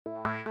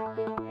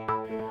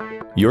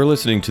You're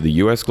listening to the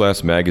U.S.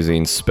 Glass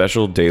Magazine's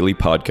special daily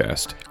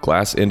podcast,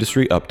 Glass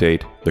Industry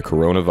Update, the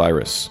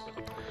Coronavirus.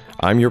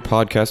 I'm your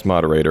podcast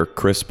moderator,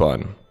 Chris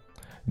Bunn.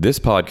 This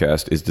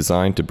podcast is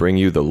designed to bring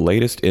you the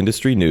latest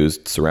industry news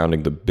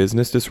surrounding the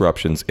business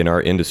disruptions in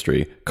our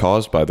industry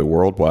caused by the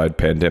worldwide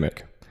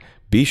pandemic.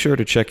 Be sure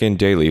to check in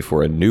daily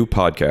for a new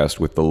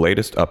podcast with the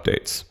latest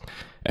updates.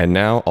 And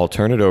now I'll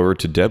turn it over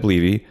to Deb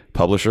Levy,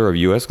 publisher of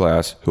U.S.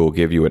 Glass, who will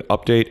give you an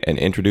update and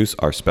introduce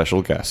our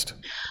special guest.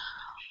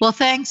 Well,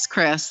 thanks,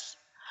 Chris.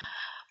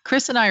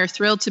 Chris and I are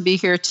thrilled to be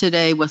here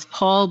today with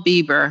Paul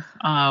Bieber.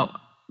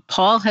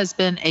 Paul has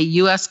been a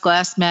U.S.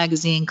 Glass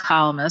Magazine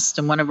columnist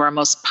and one of our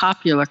most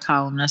popular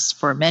columnists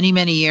for many,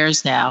 many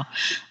years now.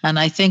 And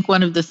I think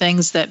one of the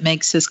things that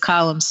makes his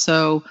columns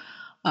so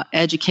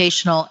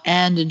educational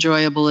and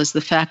enjoyable is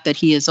the fact that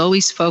he is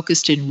always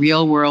focused in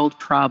real-world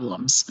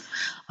problems.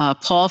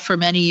 Paul, for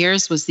many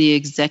years, was the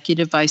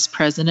executive vice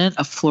president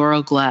of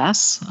Floral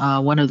Glass,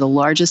 one of the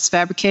largest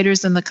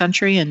fabricators in the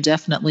country and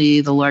definitely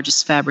the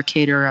largest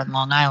fabricator on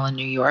Long Island,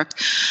 New York.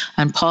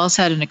 And Paul's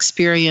had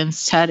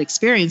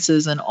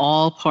experiences in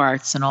all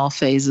parts and all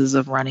phases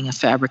of running a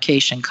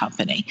fabrication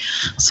company.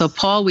 So,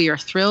 Paul, we are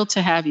thrilled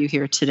to have you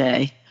here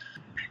today.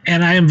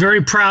 And I am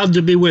very proud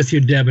to be with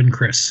you, Deb and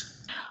Chris.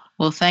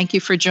 Well, thank you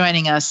for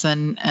joining us.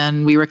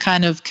 And we were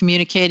kind of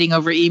communicating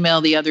over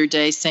email the other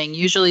day saying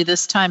usually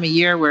this time of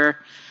year we're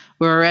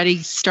already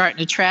starting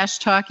to trash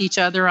talk each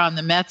other on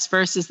the Mets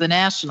versus the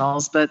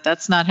Nationals, but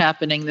that's not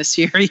happening this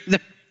year either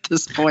at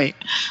this point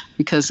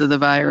because of the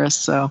virus.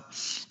 So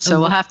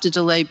we'll have to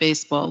delay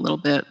baseball a little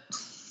bit.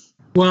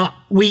 Well,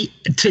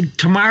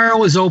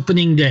 tomorrow is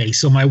opening day,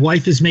 so my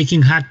wife is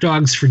making hot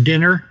dogs for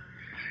dinner.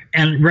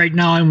 And right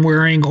now I'm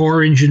wearing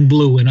orange and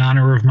blue in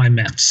honor of my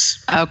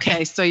Mets.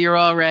 Okay, so you're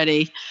all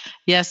ready.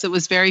 Yes, it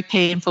was very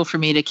painful for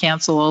me to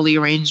cancel all the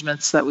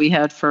arrangements that we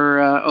had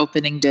for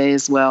opening day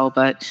as well,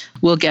 but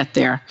we'll get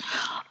there.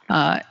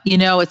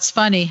 It's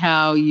funny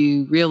how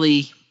you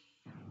really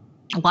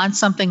want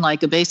something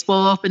like a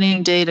baseball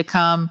opening day to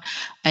come,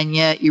 and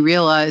yet you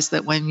realize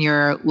that when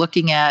you're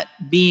looking at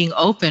being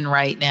open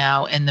right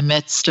now in the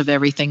midst of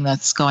everything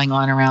that's going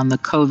on around the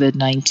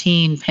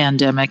COVID-19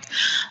 pandemic,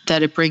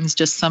 that it brings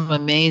just some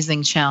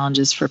amazing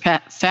challenges for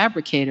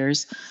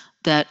fabricators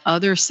that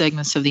other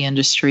segments of the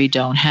industry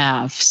don't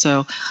have.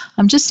 So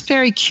I'm just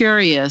very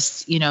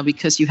curious,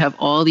 because you have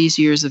all these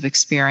years of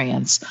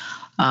experience,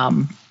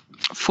 if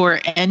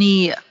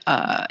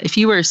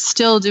you were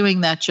still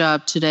doing that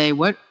job today,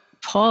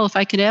 Paul, if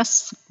I could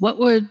ask, what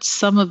would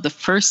some of the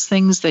first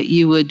things that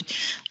you would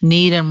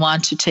need and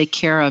want to take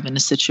care of in a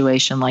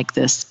situation like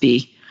this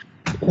be?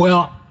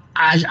 Well,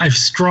 I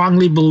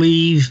strongly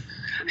believe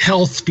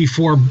health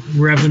before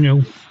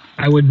revenue.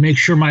 I would make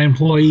sure my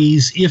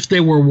employees, if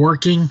they were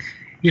working,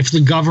 if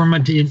the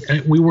government,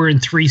 we were in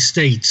 3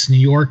 states, New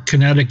York,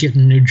 Connecticut,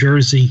 and New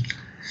Jersey.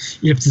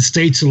 If the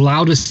states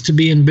allowed us to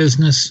be in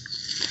business,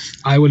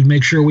 I would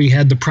make sure we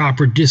had the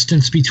proper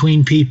distance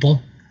between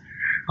people.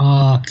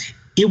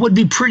 It would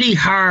be pretty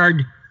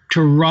hard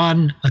to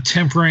run a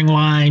tempering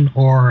line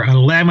or a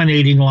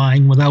laminating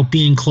line without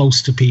being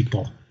close to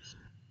people.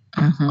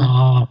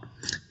 Uh-huh.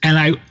 And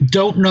I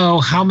don't know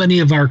how many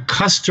of our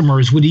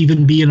customers would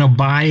even be in a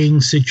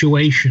buying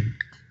situation.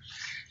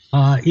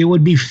 It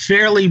would be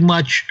fairly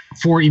much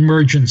for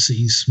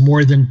emergencies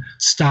more than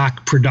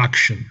stock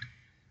production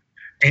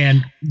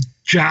and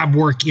job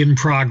work in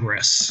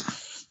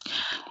progress.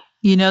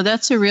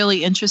 That's a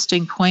really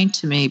interesting point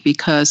to me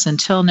because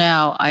until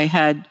now I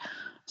had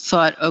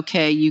thought,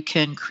 okay, you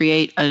can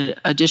create an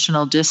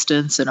additional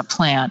distance in a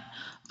plant,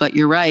 but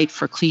you're right,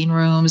 for clean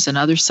rooms and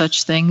other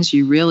such things,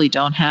 you really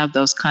don't have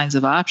those kinds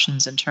of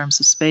options in terms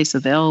of space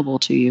available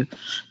to you.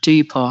 Do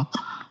you, Paul?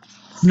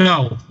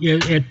 No,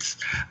 it's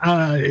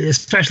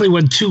especially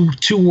when two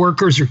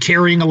workers are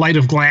carrying a light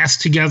of glass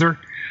together,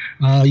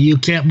 you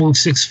can't move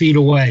 6 feet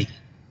away.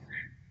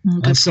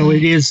 So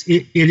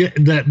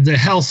the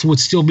health would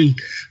still be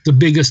the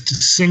biggest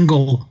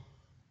single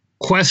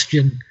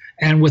question.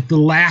 And with the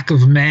lack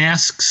of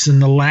masks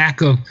and the lack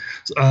of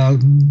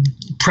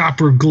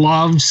proper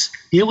gloves,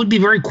 it would be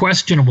very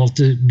questionable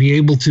to be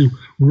able to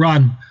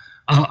run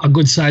a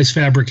good-sized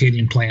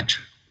fabricating plant.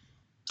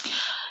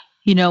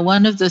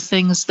 One of the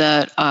things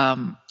that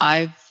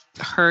I've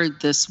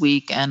heard this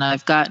week, and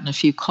I've gotten a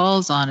few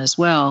calls on as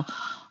well,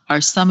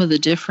 are some of the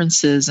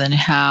differences in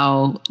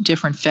how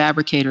different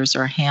fabricators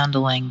are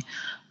handling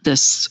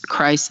this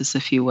crisis,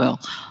 if you will.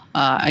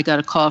 I got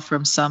a call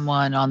from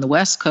someone on the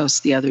West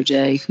Coast the other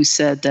day who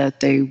said that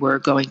they were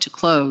going to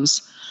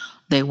close.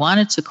 They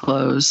wanted to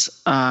close,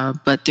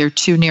 but their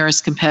 2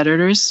 nearest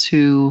competitors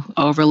who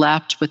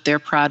overlapped with their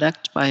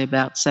product by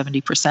about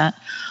 70%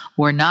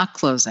 were not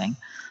closing.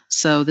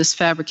 So this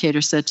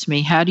fabricator said to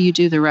me, how do you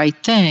do the right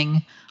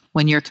thing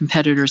when your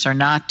competitors are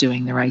not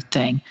doing the right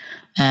thing?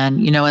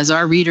 And, as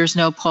our readers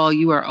know, Paul,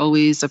 you are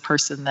always a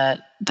person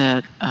that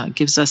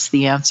gives us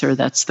the answer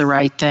that's the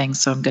right thing.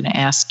 So I'm going to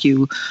ask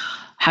you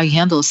how you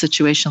handle a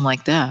situation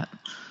like that.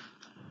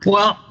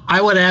 Well, I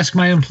would ask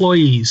my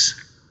employees,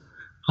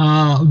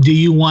 do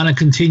you want to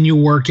continue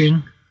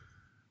working?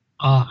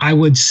 I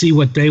would see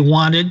what they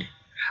wanted.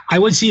 I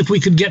would see if we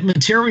could get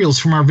materials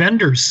from our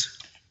vendors.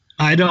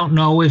 I don't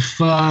know if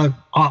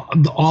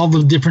all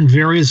the different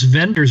various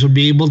vendors would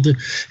be able to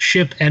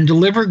ship and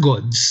deliver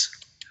goods.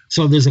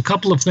 So there's a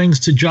couple of things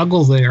to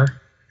juggle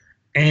there.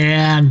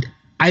 And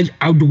I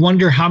would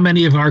wonder how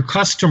many of our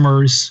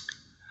customers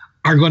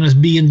are going to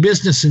be in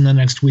business in the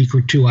next week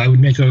or two. I would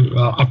make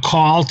a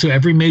call to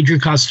every major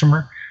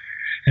customer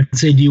and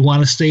say, do you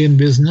want to stay in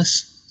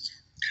business?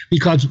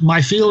 Because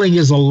my feeling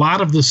is a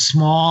lot of the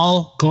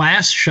small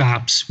glass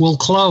shops will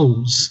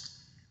close.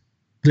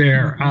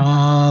 They're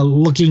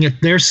looking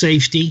at their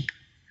safety.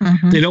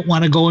 Mm-hmm. They don't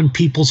want to go in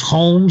people's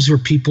homes or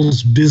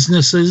people's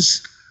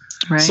businesses.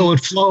 Right. So it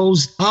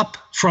flows up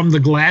from the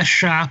glass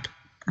shop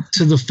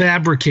to the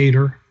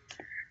fabricator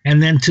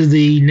and then to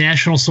the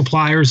national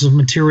suppliers of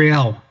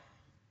material.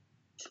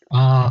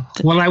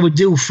 What I would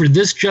do for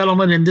this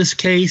gentleman in this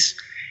case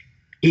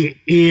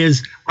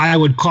is I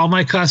would call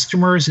my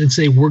customers and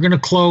say, we're going to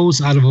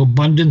close out of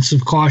abundance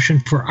of caution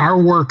for our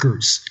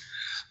workers.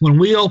 When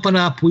we open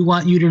up, we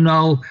want you to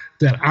know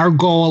that our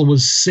goal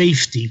was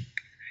safety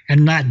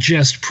and not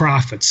just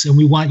profits. And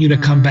we want you to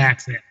come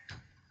back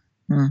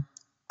then.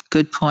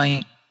 Good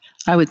point.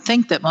 I would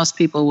think that most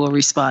people will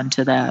respond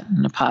to that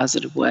in a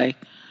positive way.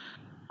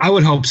 I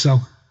would hope so.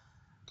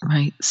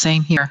 Right.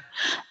 Same here.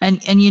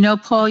 And you know,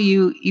 Paul,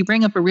 you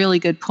bring up a really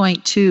good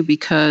point too,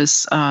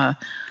 because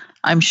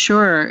I'm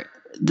sure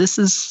this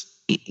is,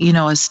 you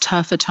know, as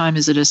tough a time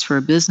as it is for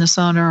a business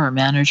owner or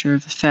manager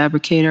of a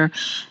fabricator,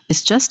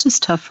 it's just as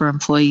tough for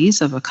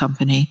employees of a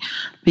company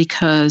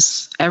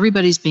because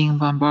everybody's being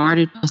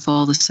bombarded with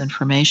all this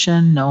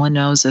information. No one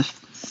knows if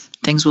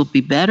things will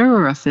be better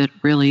or if it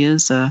really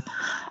is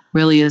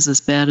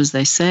as bad as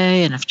they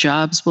say, and if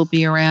jobs will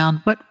be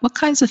around. What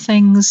kinds of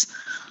things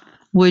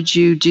would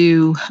you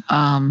do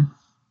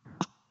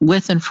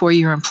with and for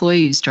your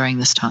employees during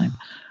this time?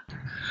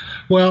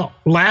 Well,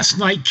 last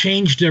night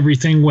changed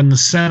everything when the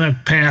Senate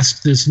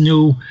passed this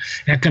new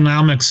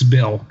economics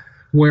bill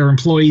where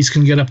employees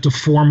can get up to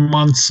 4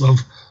 months of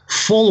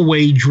full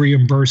wage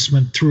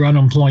reimbursement through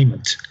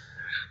unemployment.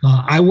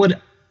 I would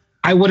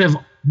have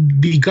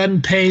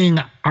begun paying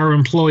our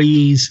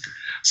employees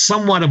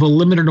somewhat of a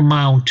limited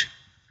amount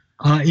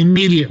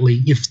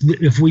immediately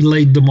if we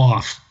laid them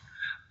off.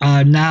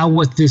 Now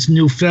with this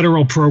new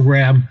federal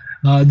program,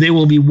 they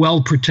will be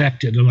well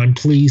protected, and I'm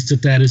pleased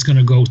that is going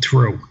to go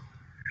through.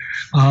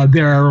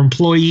 There are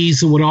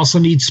employees who would also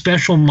need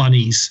special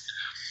monies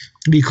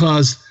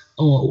because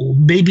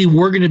maybe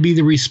we're going to be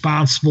the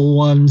responsible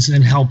ones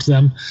and help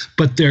them,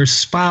 but their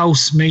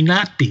spouse may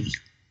not be.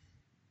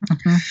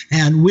 Mm-hmm.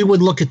 And we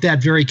would look at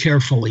that very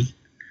carefully.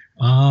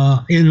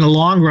 In the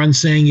long run,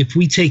 saying if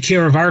we take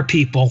care of our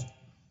people,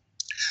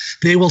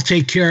 they will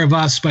take care of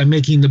us by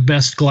making the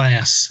best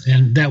glass.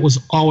 And that was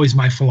always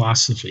my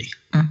philosophy.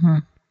 Mm-hmm.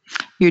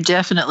 You're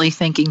definitely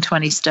thinking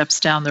 20 steps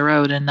down the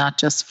road and not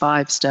just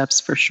 5 steps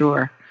for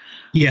sure.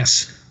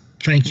 Yes.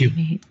 Thank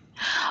you.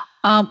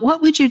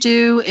 What would you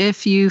do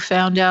if you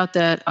found out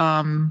that,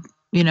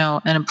 you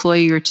know, an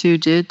employee or two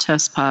did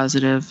test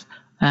positive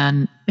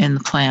and in the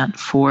plant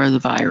for the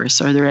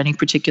virus? Are there any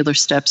particular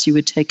steps you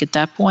would take at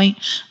that point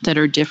that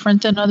are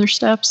different than other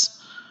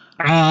steps?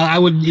 I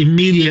would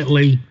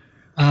immediately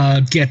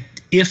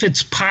if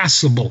it's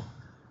possible,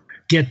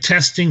 get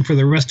testing for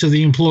the rest of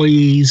the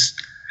employees.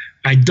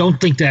 I don't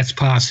think that's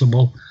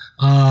possible.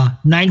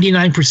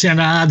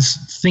 99%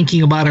 odds,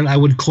 thinking about it, I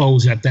would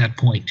close at that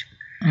point.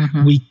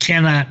 Mm-hmm. We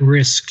cannot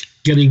risk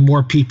getting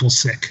more people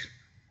sick.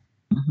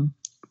 Mm-hmm.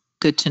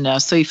 Good to know.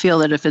 So you feel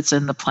that if it's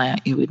in the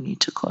plant, you would need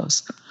to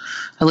close,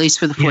 at least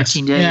for the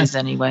 14 days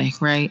anyway,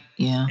 right?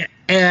 Yeah.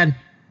 And,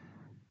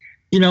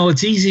 you know,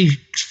 it's easy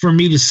for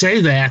me to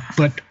say that,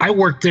 but I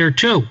worked there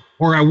too,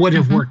 or I would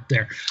have worked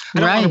there.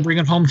 I don't want to bring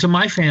it home to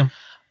my family.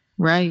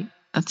 Right.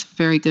 That's a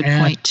very good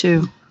point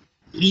too.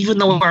 Even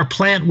though our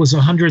plant was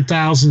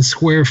 100,000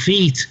 square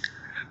feet,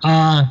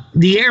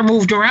 the air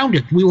moved around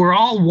it. We were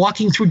all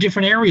walking through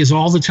different areas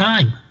all the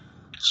time.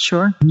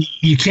 Sure.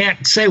 You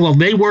can't say, well,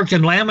 they work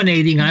in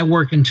laminating, I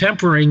work in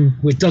tempering.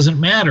 It doesn't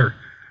matter.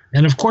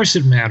 And of course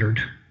it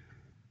mattered.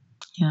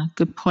 Yeah,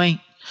 good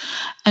point.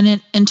 And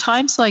in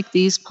times like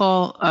these,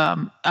 Paul,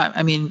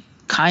 I mean,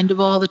 kind of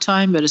all the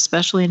time, but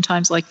especially in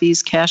times like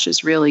these, cash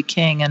is really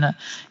king and a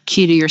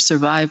key to your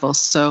survival.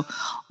 So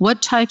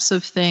what types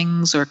of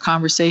things or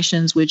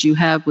conversations would you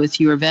have with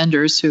your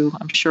vendors, who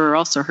I'm sure are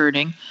also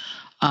hurting?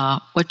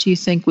 What do you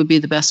think would be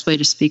the best way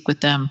to speak with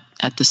them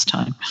at this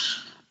time?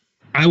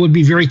 I would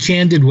be very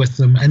candid with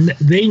them, and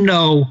they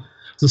know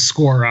the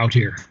score out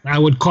here. I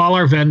would call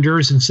our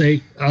vendors and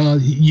say,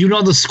 you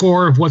know the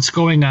score of what's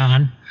going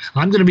on.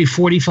 I'm going to be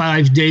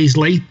 45 days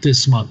late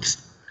this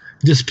month,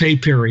 this pay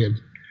period,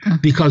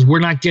 because we're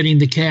not getting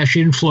the cash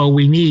inflow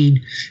we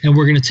need, and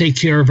we're going to take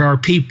care of our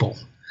people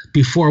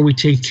before we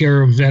take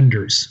care of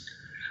vendors.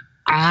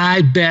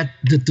 I bet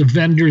that the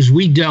vendors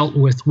we dealt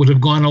with would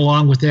have gone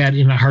along with that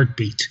in a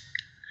heartbeat.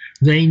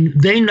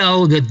 They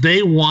know that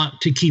they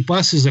want to keep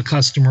us as a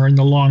customer in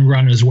the long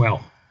run as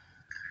well.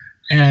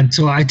 And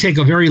so I take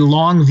a very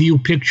long view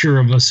picture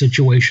of a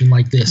situation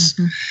like this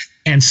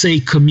and say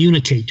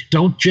communicate.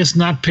 Don't just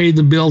not pay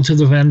the bill to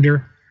the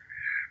vendor.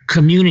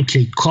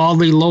 Communicate. Call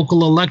the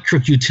local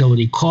electric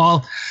utility.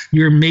 Call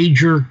your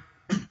major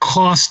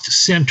cost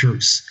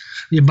centers.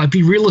 It might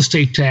be real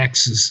estate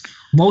taxes.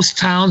 Most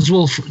towns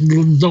will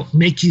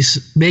make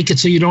it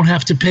so you don't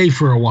have to pay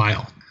for a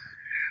while.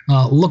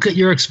 Look at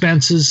your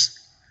expenses,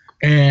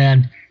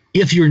 and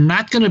if you're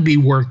not going to be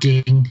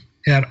working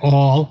at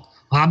all,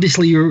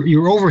 obviously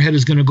your overhead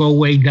is going to go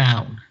way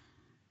down.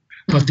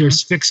 But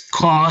there's fixed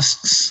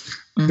costs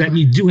that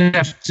you do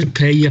have to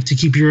pay. You have to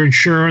keep your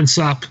insurance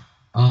up.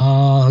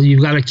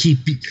 You've got to keep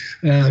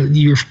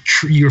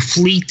your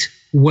fleet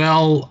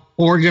well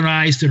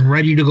organized and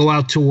ready to go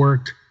out to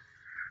work.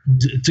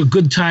 It's a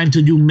good time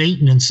to do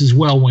maintenance as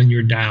well when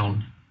you're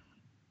down.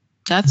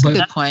 That's a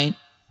good point.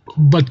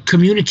 But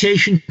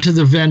communication to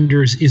the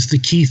vendors is the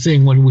key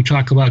thing when we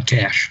talk about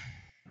cash.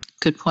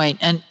 Good point.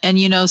 And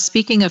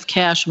speaking of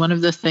cash, one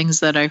of the things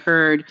that I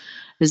heard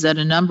is that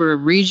a number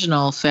of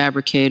regional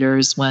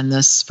fabricators, when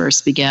this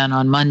first began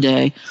on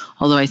Monday,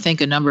 although I think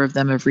a number of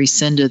them have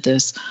rescinded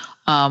this,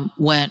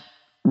 went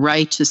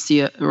right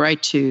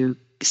to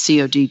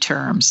COD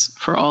terms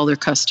for all their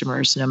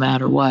customers, no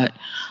matter what.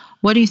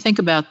 What do you think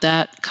about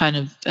that kind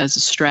of as a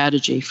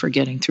strategy for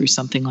getting through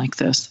something like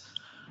this?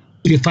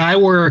 If I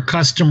were a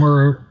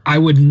customer, I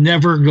would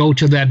never go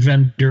to that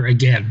vendor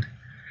again.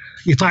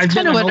 That's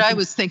kind of what I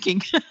was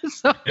thinking.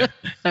 So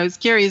I was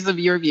curious of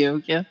your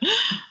view. Yeah.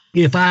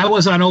 If I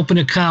was on open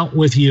account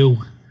with you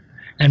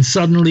and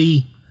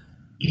suddenly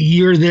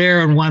you're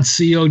there and want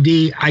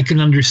COD, I can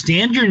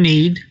understand your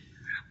need,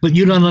 but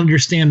you don't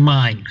understand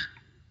mine.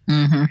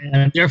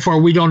 And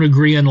therefore, we don't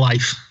agree in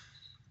life.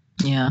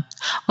 Yeah.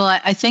 Well,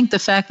 I think the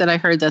fact that I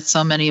heard that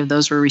so many of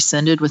those were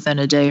rescinded within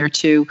a day or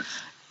two,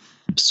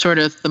 sort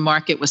of the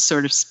market was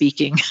sort of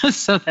speaking,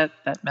 so that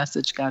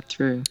message got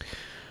through.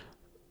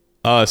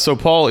 So,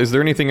 Paul, is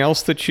there anything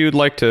else that you'd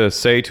like to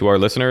say to our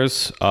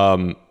listeners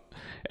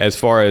as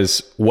far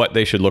as what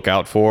they should look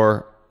out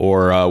for,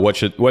 or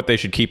what they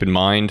should keep in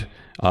mind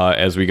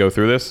as we go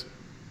through this?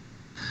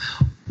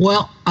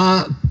 Well,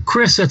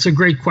 Chris, that's a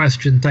great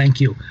question.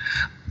 Thank you.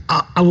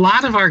 A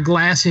lot of our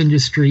glass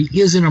industry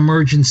is an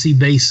emergency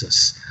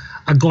basis.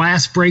 A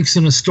glass breaks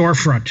in a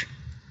storefront.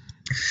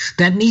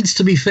 That needs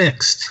to be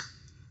fixed.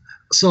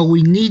 So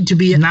we need to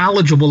be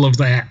knowledgeable of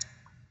that.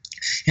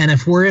 And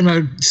if we're in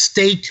a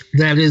state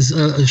that is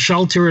a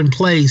shelter in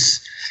place,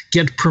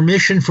 get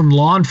permission from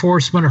law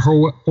enforcement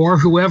or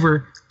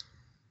whoever,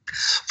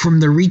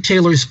 from the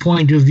retailer's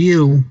point of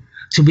view,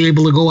 to be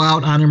able to go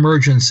out on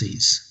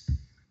emergencies.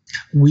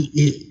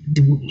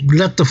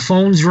 Let the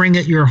phones ring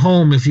at your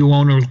home if you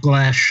own a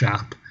glass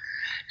shop.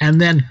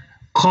 And then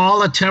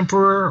call a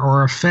temperer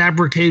or a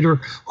fabricator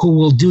who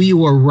will do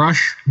you a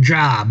rush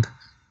job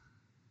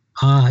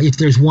if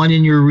there's one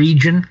in your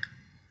region,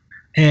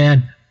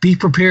 and be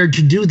prepared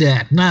to do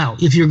that. Now,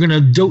 if you're going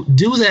to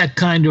do that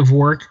kind of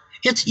work,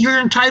 you're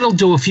entitled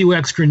to a few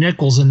extra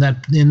nickels in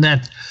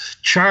that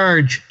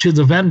charge to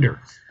the vendor.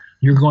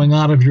 You're going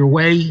out of your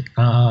way.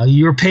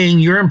 You're paying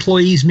your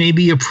employees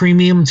maybe a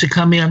premium to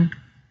come in.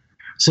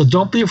 So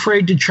don't be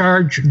afraid to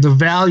charge the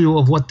value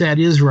of what that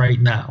is right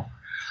now.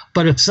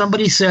 But if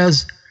somebody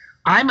says,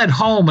 I'm at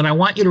home and I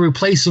want you to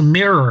replace a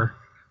mirror,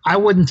 I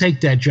wouldn't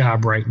take that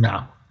job right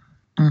now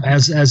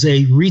as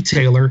a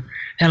retailer.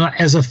 And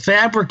as a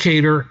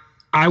fabricator,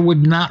 I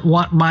would not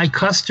want my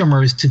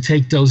customers to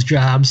take those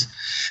jobs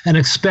and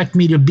expect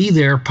me to be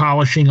there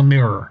polishing a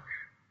mirror.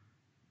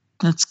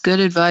 That's good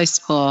advice,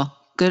 Paul.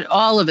 Good.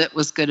 All of it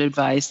was good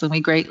advice, and we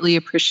greatly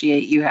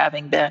appreciate you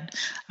having been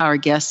our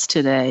guest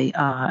today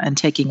and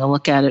taking a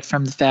look at it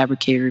from the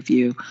fabricator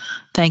view.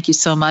 Thank you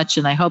so much,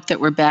 and I hope that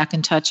we're back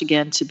in touch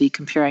again to be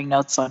comparing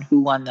notes on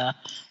who won the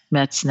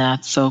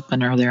Mets-Nats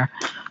opener there.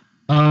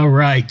 All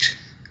right.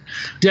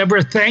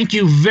 Deborah, thank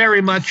you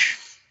very much.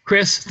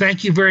 Chris,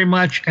 thank you very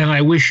much, and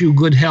I wish you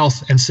good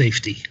health and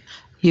safety.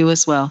 You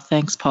as well.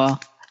 Thanks,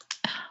 Paul.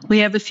 We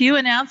have a few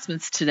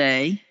announcements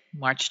today,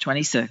 March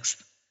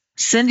 26th.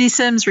 Cindy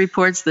Sims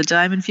reports the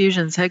Diamond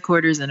Fusion's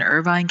headquarters in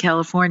Irvine,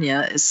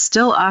 California is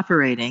still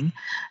operating,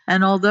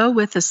 and although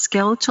with a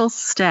skeletal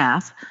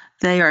staff,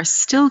 they are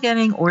still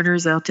getting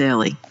orders out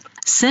daily.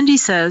 Cindy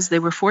says they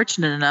were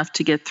fortunate enough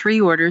to get 3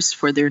 orders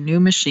for their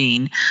new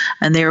machine,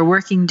 and they are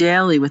working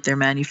daily with their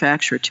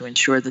manufacturer to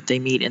ensure that they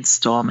meet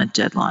installment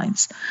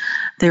deadlines.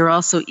 They are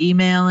also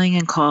emailing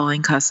and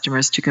calling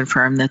customers to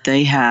confirm that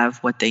they have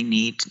what they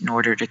need in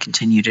order to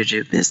continue to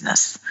do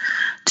business.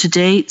 To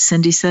date,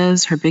 Cindy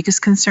says her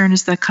biggest concern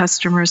is that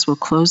customers will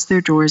close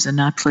their doors and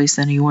not place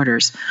any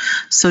orders.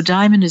 So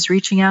Diamond is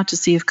reaching out to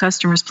see if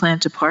customers plan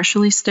to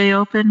partially stay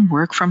open,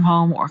 work from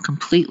home, or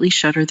completely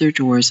shutter their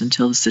doors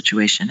until the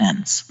situation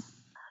ends.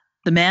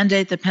 The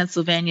mandate that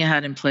Pennsylvania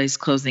had in place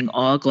closing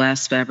all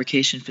glass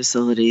fabrication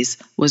facilities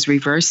was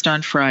reversed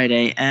on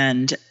Friday,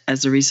 and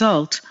as a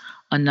result,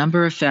 a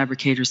number of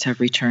fabricators have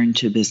returned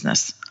to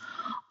business.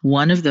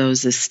 One of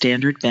those is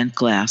Standard Bent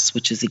Glass,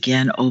 which is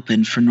again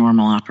open for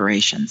normal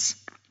operations.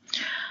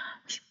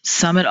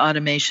 Summit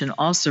Automation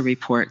also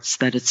reports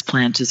that its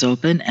plant is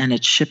open and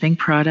it's shipping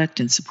product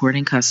and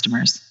supporting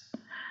customers.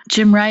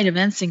 Jim Wright of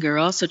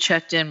Ensinger also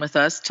checked in with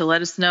us to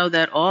let us know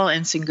that all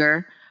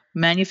Ensinger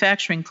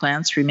manufacturing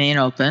plants remain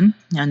open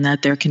and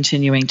that they're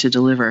continuing to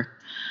deliver.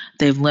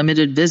 They've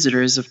limited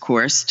visitors, of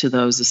course, to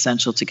those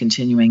essential to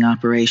continuing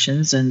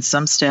operations, and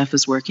some staff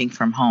is working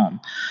from home.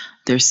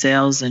 Their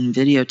sales and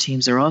video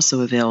teams are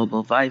also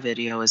available by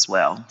video as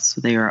well, so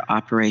they are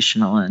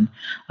operational and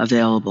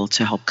available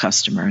to help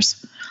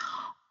customers.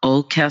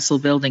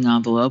 Oldcastle Building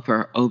Envelope,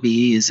 or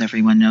OBE as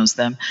everyone knows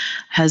them,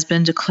 has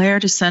been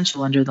declared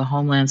essential under the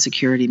Homeland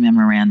Security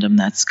Memorandum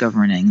that's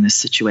governing this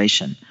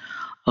situation.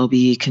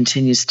 OBE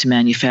continues to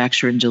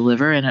manufacture and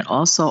deliver, and it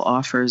also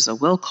offers a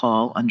will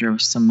call under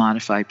some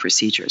modified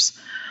procedures.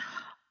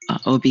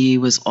 OBE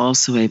was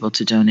also able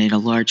to donate a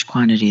large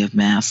quantity of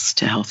masks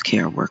to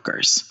healthcare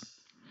workers.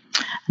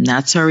 And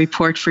that's our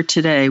report for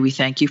today. We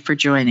thank you for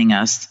joining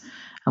us,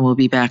 and we'll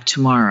be back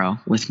tomorrow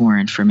with more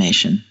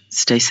information.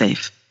 Stay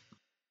safe.